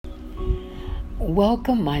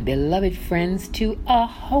Welcome, my beloved friends, to A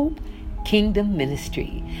Hope Kingdom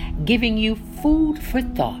Ministry, giving you food for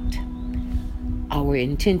thought. Our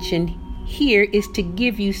intention here is to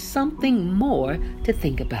give you something more to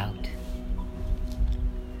think about.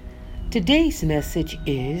 Today's message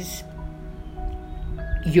is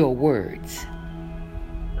your words.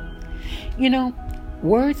 You know,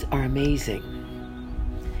 words are amazing.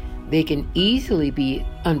 They can easily be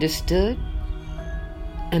understood,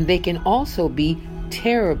 and they can also be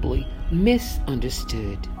terribly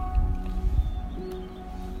misunderstood.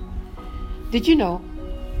 Did you know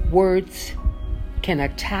words can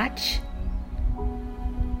attach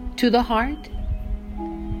to the heart,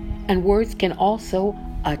 and words can also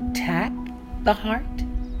attack the heart?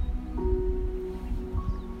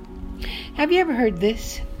 Have you ever heard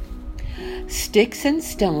this? Sticks and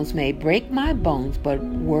stones may break my bones, but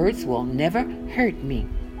words will never hurt me.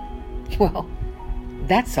 Well,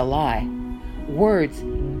 that's a lie. Words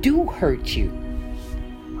do hurt you.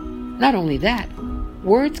 Not only that,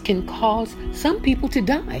 words can cause some people to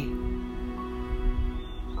die.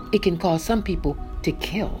 It can cause some people to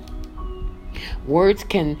kill. Words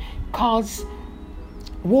can cause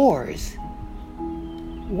wars.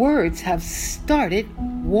 Words have started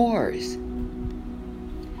wars.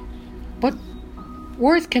 But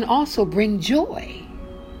words can also bring joy.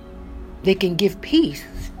 They can give peace.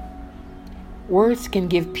 Words can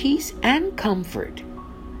give peace and comfort.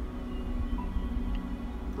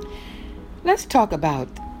 Let's talk about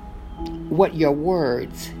what your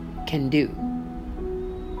words can do.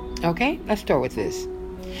 Okay, let's start with this.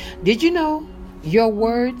 Did you know your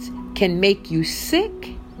words can make you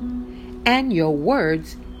sick and your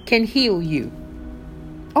words can heal you?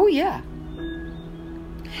 Oh, yeah.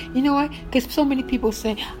 You know what? Because so many people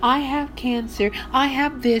say, I have cancer, I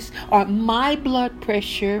have this, or my blood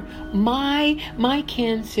pressure, my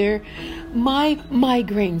cancer, my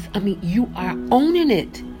migraines. I mean, you are owning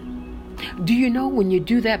it. Do you know when you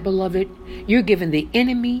do that, beloved, you're giving the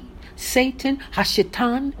enemy, Satan,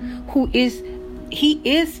 Hashatan, he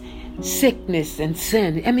is sickness and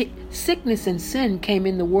sin. I mean, sickness and sin came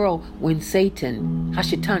in the world when Satan,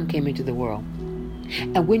 Hashatan, came into the world.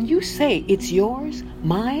 And when you say it's yours,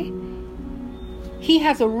 he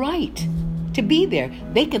has a right to be there.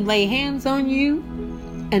 They can lay hands on you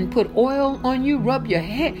and put oil on you, rub your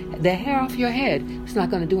head, the hair off your head. It's not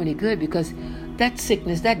going to do any good because that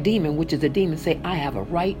sickness, that demon, which is a demon, say, I have a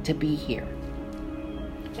right to be here.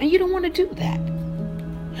 And you don't want to do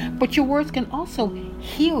that. But your words can also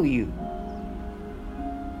heal you.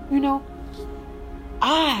 You know,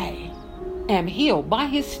 I am healed. By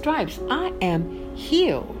his stripes, I am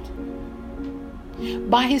healed.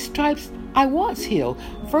 By his stripes, I was healed.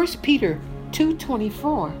 1 Peter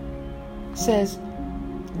 2:24 says,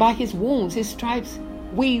 by his wounds, his stripes,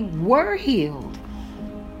 we were healed.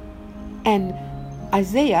 And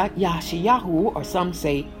Isaiah, Yashayahu, or some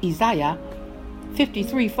say Isaiah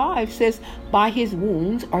 53:5 says, by his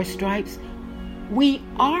wounds or stripes, we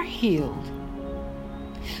are healed.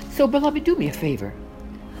 So, beloved, do me a favor.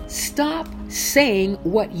 Stop saying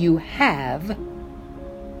what you have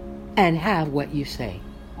and have what you say.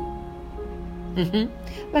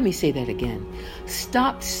 Let me say that again.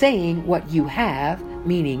 Stop saying what you have,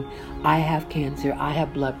 meaning I have cancer, I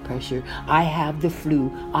have blood pressure, I have the flu,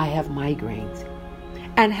 I have migraines,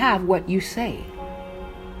 and have what you say.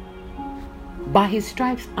 By his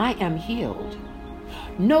stripes I am healed.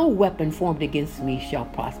 No weapon formed against me shall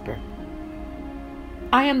prosper.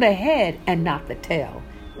 I am the head and not the tail.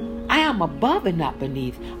 I am above and not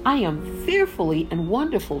beneath. I am fearfully and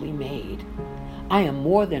wonderfully made. I am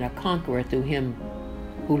more than a conqueror through him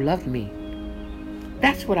who loved me.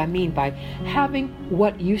 That's what I mean by having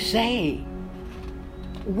what you say.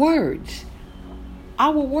 Words.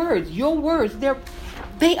 Our words, your words,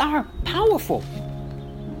 they are powerful.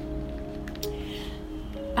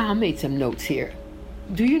 I made some notes here.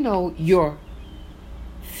 Do you know your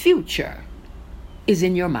future is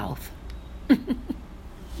in your mouth?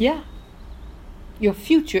 Yeah. Your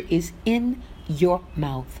future is in your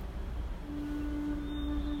mouth.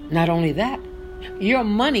 Not only that, your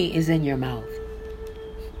money is in your mouth.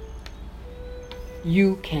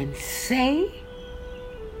 You can say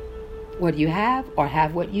what you have or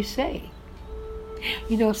have what you say.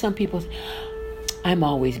 You know, some people say, I'm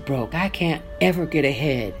always broke. I can't ever get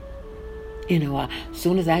ahead. You know, as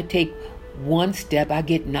soon as I take one step, I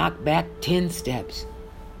get knocked back 10 steps.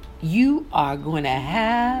 You are going to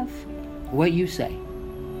have what you say.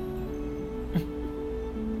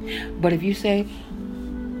 But if you say,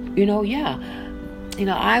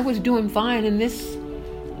 I was doing fine and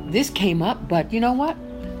this came up, but you know what?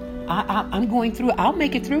 I'm going through. I'll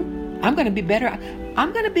make it through. I'm going to be better.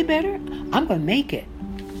 I'm going to be better. I'm going to make it.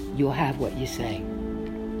 You'll have what you say.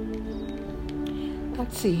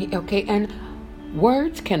 Let's see. Okay, and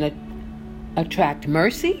words can attract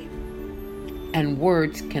mercy, and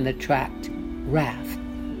words can attract wrath.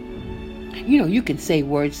 You can say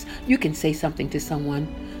words. You can say something to someone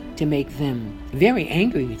to make them very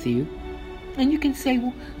angry with you, and you can say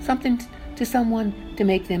something to someone to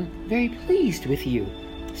make them very pleased with you.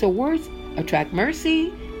 So words attract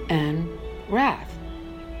mercy and wrath.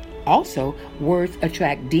 Also, words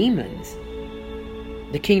attract demons,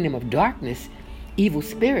 the kingdom of darkness, evil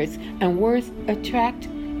spirits, and words attract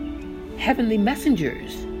heavenly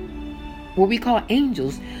messengers, what we call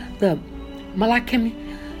angels, the Malakim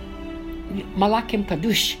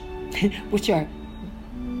Kadush, which are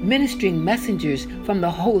ministering messengers from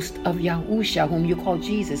the host of Yahusha, whom you call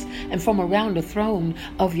Jesus, and from around the throne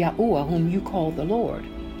of Yahuwah, whom you call the Lord.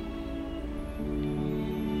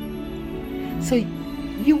 So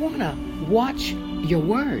you want to watch your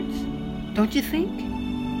words, don't you think?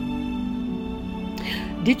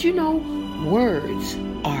 Did you know words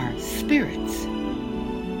are spirits?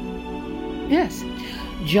 Yes.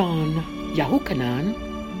 John Yahukanan,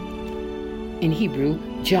 in Hebrew,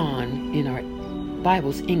 John in our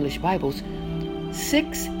Bibles, English Bibles,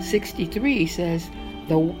 6:63 says,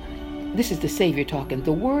 this is the Savior talking,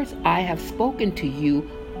 the words I have spoken to you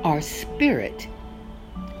are spirit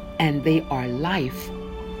and they are life.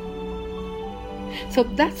 So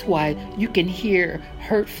that's why you can hear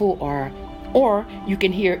hurtful or you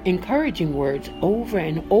can hear encouraging words over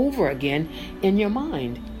and over again in your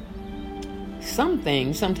mind. Some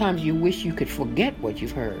things, sometimes you wish you could forget what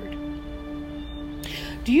you've heard.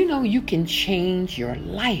 Do you know you can change your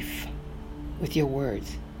life with your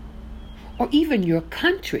words? Or even your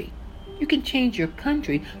country. You can change your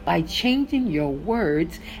country by changing your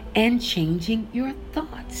words and changing your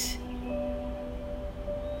thoughts.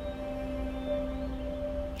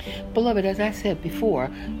 Beloved, as I said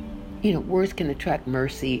before, words can attract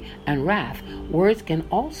mercy and wrath. Words can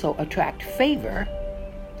also attract favor.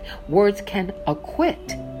 Words can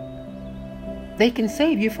acquit. They can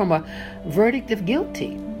save you from a verdict of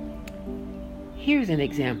guilty. Here's an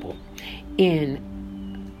example. In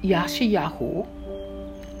Yashayahu,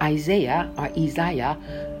 Isaiah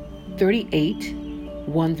 38,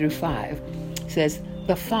 1 through 5 says,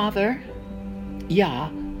 the Father, Yah,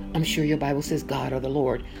 I'm sure your Bible says God or the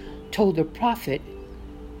Lord, told the prophet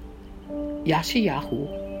Yashayahu,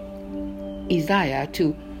 Isaiah,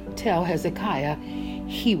 to tell Hezekiah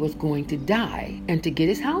he was going to die and to get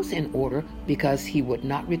his house in order because he would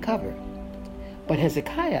not recover. But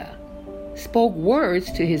Hezekiah spoke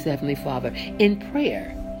words to his heavenly Father in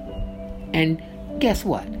prayer. And guess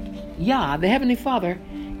what? Yah, the heavenly Father,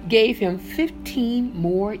 gave him 15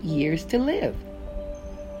 more years to live.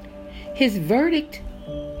 His verdict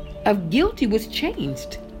of guilty was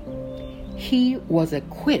changed. He was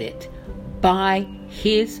acquitted by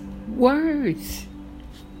his words.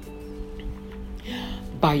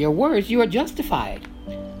 By your words, you are justified.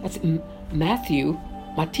 That's Matthew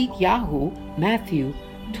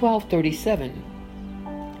 12:37.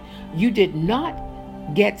 You did not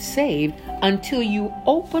get saved until you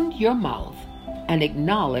opened your mouth and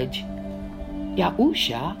acknowledged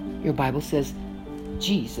Yahusha, your Bible says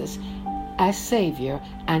Jesus, as Savior,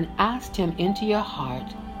 and asked him into your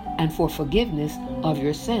heart and for forgiveness of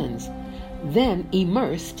your sins. Then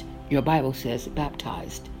immersed, your Bible says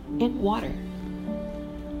baptized, in water.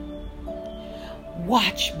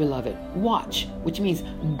 Watch, beloved, watch, which means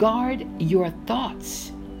guard your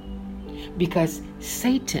thoughts. Because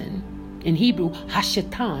Satan, in Hebrew,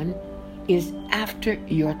 Hashatan, is after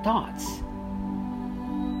your thoughts.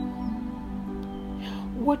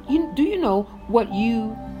 Do you know what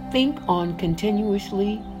you think on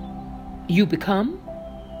continuously, you become?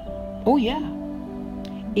 Oh yeah.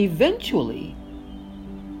 Eventually,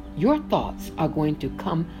 your thoughts are going to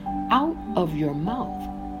come out of your mouth.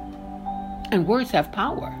 And words have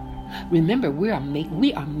power. Remember, we are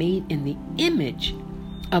made in the image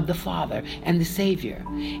of the Father and the Savior.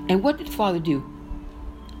 And what did the Father do?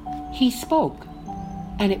 He spoke,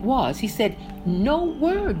 and it was. He said, no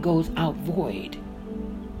word goes out void.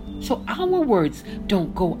 So our words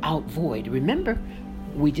don't go out void. Remember,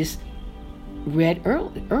 we just read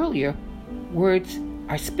earlier, words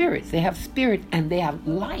are spirits. They have spirit and they have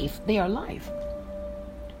life. They are life.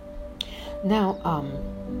 Now,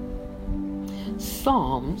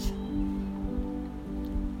 Psalms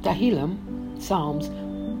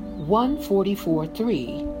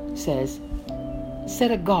 144:3 says,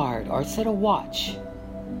 set a guard or set a watch,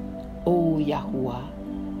 O Yahuwah,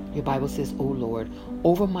 your Bible says, O Lord,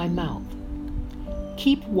 over my mouth.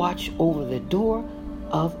 keep watch over the door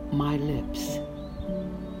of my lips.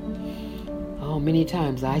 Oh, many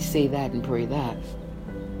times I say that and pray that.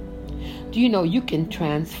 Do you know you can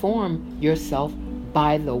transform yourself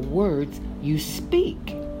by the words you speak?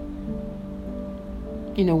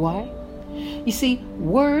 You know why? You see,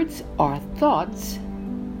 words are thoughts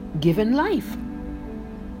given life.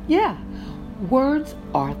 Yeah, words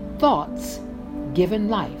are thoughts given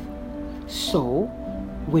life. So,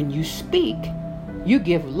 when you speak, you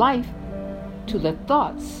give life to the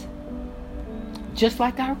thoughts, just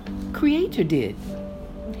like our Creator did.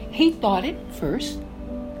 He thought it first,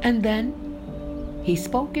 and then He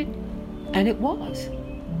spoke it, and it was.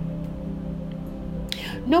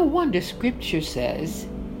 No wonder Scripture says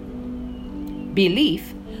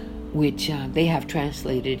belief, which they have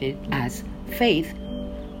translated it as faith,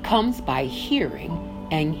 comes by hearing,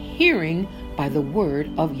 and hearing by the word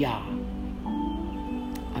of Yah.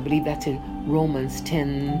 I believe that's in Romans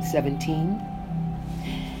 10:17.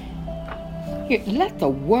 Here, let the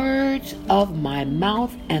words of my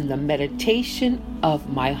mouth and the meditation of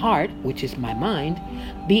my heart, which is my mind,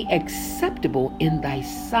 be acceptable in thy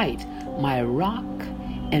sight, my rock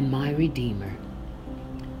and my redeemer.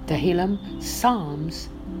 Tehillim, Psalms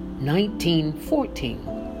 19:14.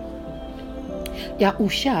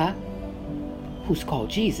 Yahusha, who's called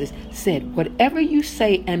Jesus, said, whatever you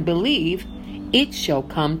say and believe, it shall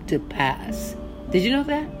come to pass. Did you know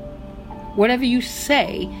that? Whatever you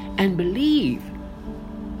say and believe,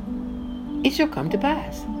 it shall come to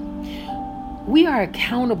pass. We are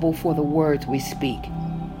accountable for the words we speak,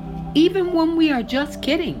 even when we are just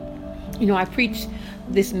kidding. You know, I preach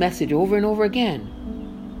this message over and over again.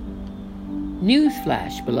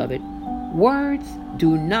 Newsflash, beloved, words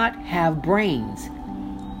do not have brains.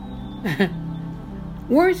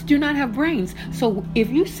 Words do not have brains. So if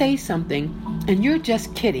you say something and you're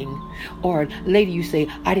just kidding, or later you say,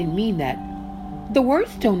 I didn't mean that, the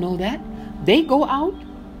words don't know that. They go out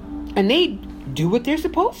and they do what they're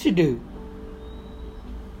supposed to do.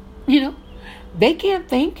 You know, they can't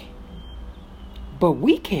think, but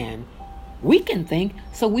we can. We can think,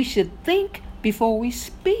 so we should think before we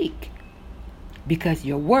speak. Because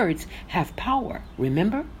your words have power.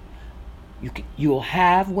 Remember? You'll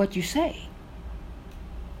have what you say.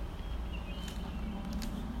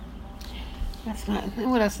 That's not,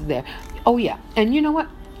 what else is there? Oh yeah, and you know what?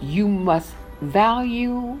 You must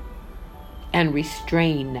value and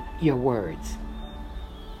restrain your words.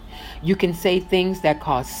 You can say things that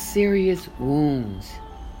cause serious wounds.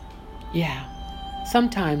 Yeah,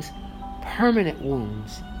 sometimes permanent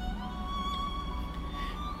wounds.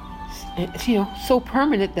 It's, you know, so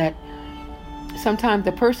permanent that sometimes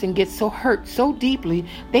the person gets so hurt so deeply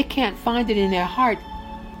they can't find it in their heart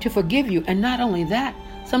to forgive you. And not only that,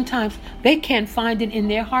 sometimes they can't find it in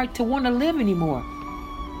their heart to want to live anymore.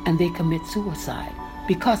 And they commit suicide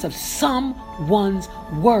because of someone's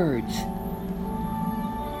words.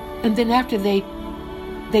 And then after they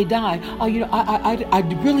die, oh, you know, I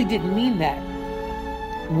really didn't mean that.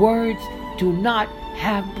 Words do not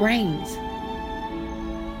have brains.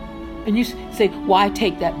 And you say, well, I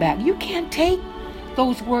take that back. You can't take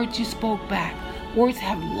those words you spoke back. Words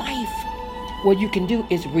have life. What you can do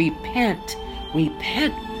is repent.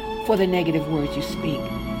 Repent for the negative words you speak.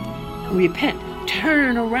 Repent.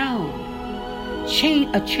 Turn around.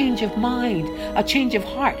 A change of mind. A change of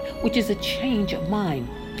heart, which is a change of mind.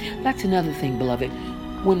 That's another thing, beloved.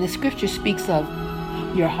 When the scripture speaks of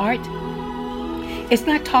your heart, it's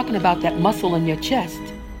not talking about that muscle in your chest.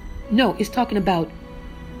 No, it's talking about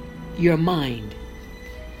your mind.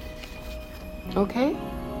 Okay?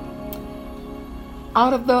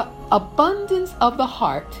 Out of the abundance of the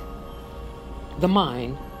heart, the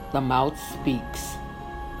mind, the mouth speaks.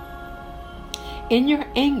 In your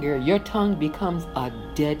anger, your tongue becomes a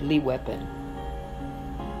deadly weapon.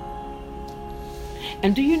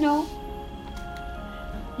 And do you know,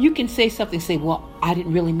 you can say something, say, well, I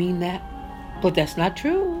didn't really mean that. But that's not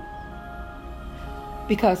true.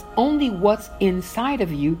 Because only what's inside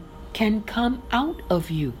of you can come out of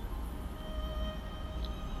you.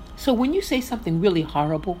 So when you say something really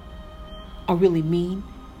horrible or really mean,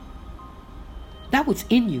 that was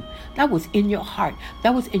in you. That was in your heart.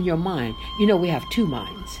 That was in your mind. You know, we have two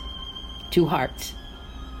minds, two hearts,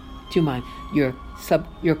 two minds. Your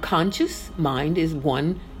conscious mind is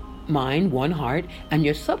one mind, one heart, and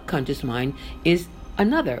your subconscious mind is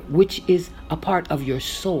another, which is a part of your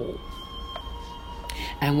soul.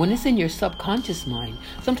 And when it's in your subconscious mind,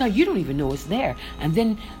 sometimes you don't even know it's there. And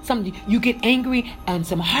then you get angry and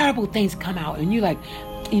some horrible things come out and you're like,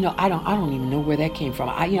 I don't even know where that came from.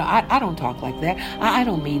 I don't talk like that. I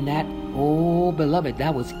don't mean that. Oh, beloved,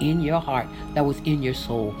 that was in your heart. That was in your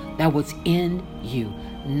soul. That was in you.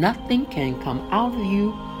 Nothing can come out of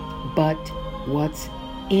you but what's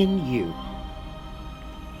in you.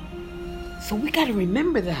 So we got to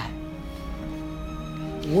remember that.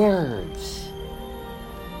 Words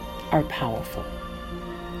are powerful.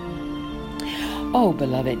 Oh,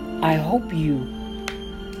 beloved, I hope you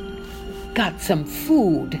got some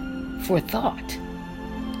food for thought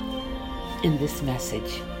in this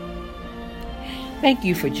message. Thank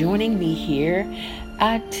you for joining me here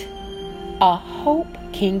at A Hope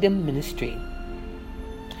Kingdom Ministry,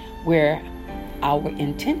 where our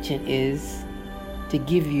intention is to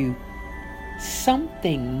give you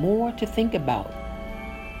something more to think about.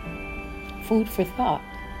 Food for thought.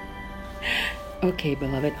 Okay,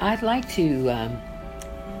 beloved, I'd like to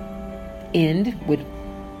end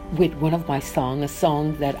with one of my songs, a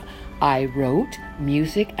song that I wrote,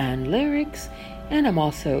 music and lyrics, and I'm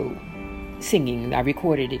also singing. I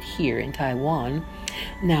recorded it here in Taiwan.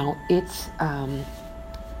 Now, it's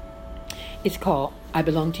called I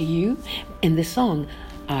Belong to You. In the song,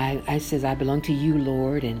 I says, I belong to you,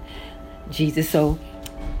 Lord, and Jesus. So,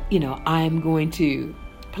 I'm going to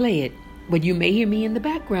play it. But you may hear me in the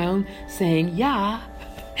background saying, Yah,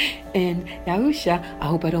 and Yahusha. I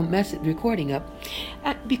hope I don't mess the recording up.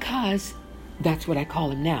 Because that's what I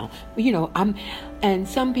call him now. And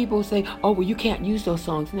some people say, oh, well, you can't use those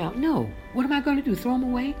songs now. No. What am I going to do? Throw them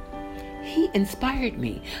away? He inspired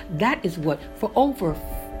me. That is what, for over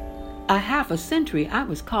a half a century, I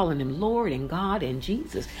was calling him Lord and God and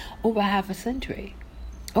Jesus. Over half a century.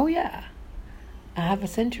 Oh, yeah. A half a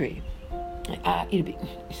century. You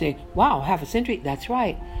say, wow, half a century? That's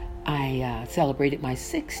right. I celebrated my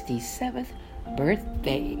 67th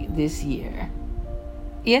birthday this year.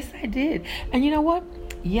 Yes, I did. And you know what?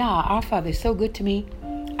 Yeah, our Father is so good to me.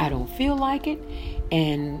 I don't feel like it.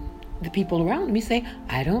 And the people around me say,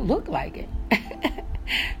 I don't look like it.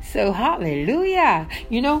 So hallelujah.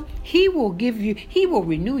 He will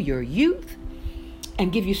renew your youth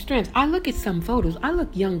and give you strength. I look at some photos. I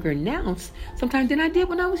look younger now sometimes than I did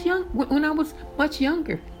when I was young, when I was much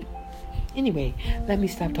younger. Anyway, let me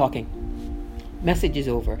stop talking. Message is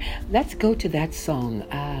over. Let's go to that song.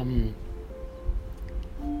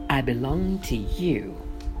 I Belong to You.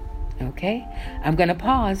 Okay? I'm going to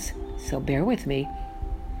pause, so bear with me.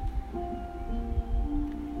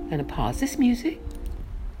 I'm going to pause this music.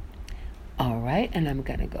 All right, and I'm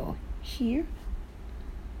going to go here.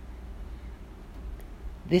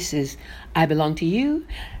 This is I Belong to You,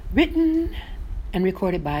 written and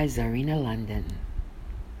recorded by Zarina London.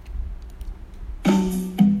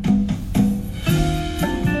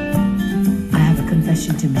 I have a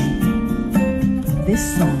confession to make.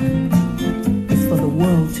 This song is for the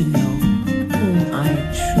world to know whom I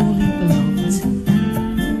truly belong to.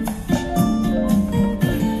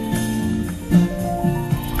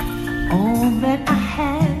 All that I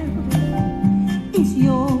have is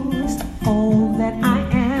yours. All that I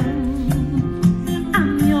am,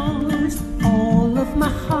 I'm yours. All of my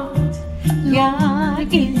heart,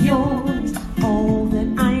 God is yours. All that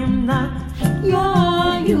I am not,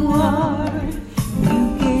 you are.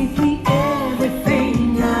 You gave me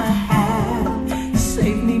everything I have.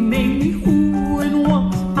 Saved me, made me who and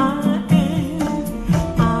what I am.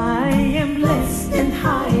 I am blessed and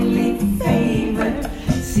highly favored.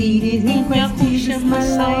 Seated in Christ Jesus,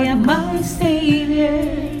 Messiah, my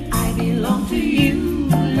Savior. I belong to you,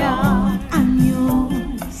 Lord. I'm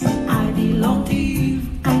yours. I belong to you.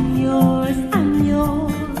 I'm yours. I'm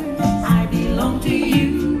yours. I belong to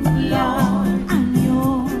you, Lord. I'm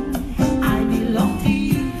yours. I belong to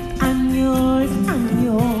you. I'm yours. I'm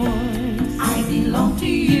yours. I belong to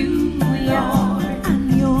you, Lord. I'm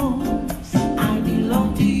yours. I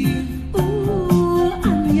belong to you. Ooh,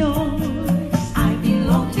 I'm yours. I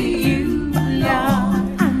belong to you,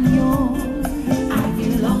 Lord. I'm yours.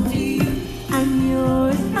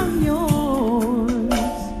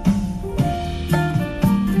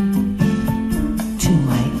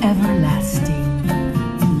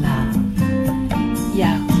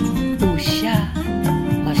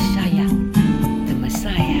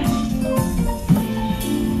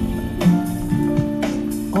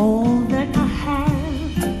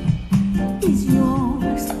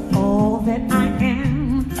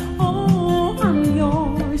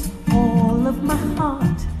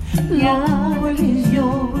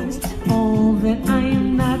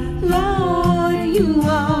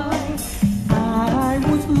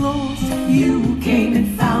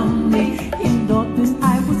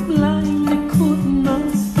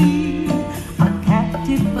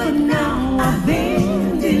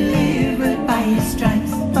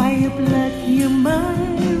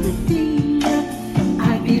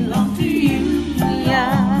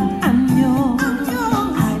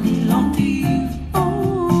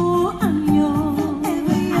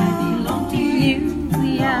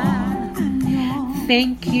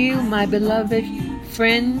 thank you, my beloved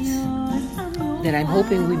friends, that I'm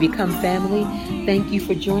hoping we become family. Thank you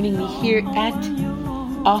for joining me here at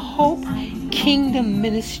A Hope Kingdom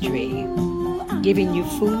Ministry, giving you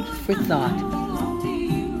food for thought.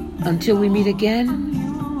 Until we meet again,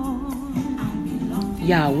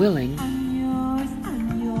 Yah willing,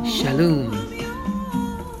 Shalom.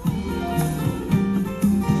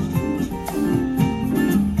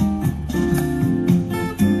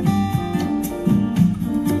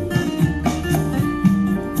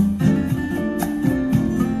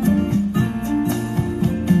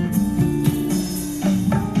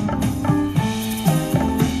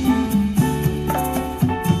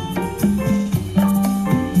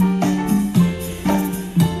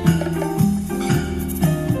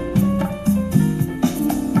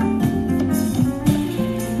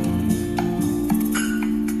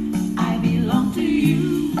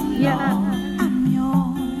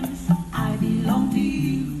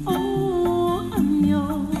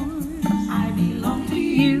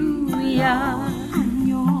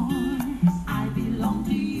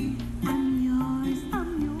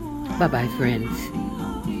 Bye-bye, friends.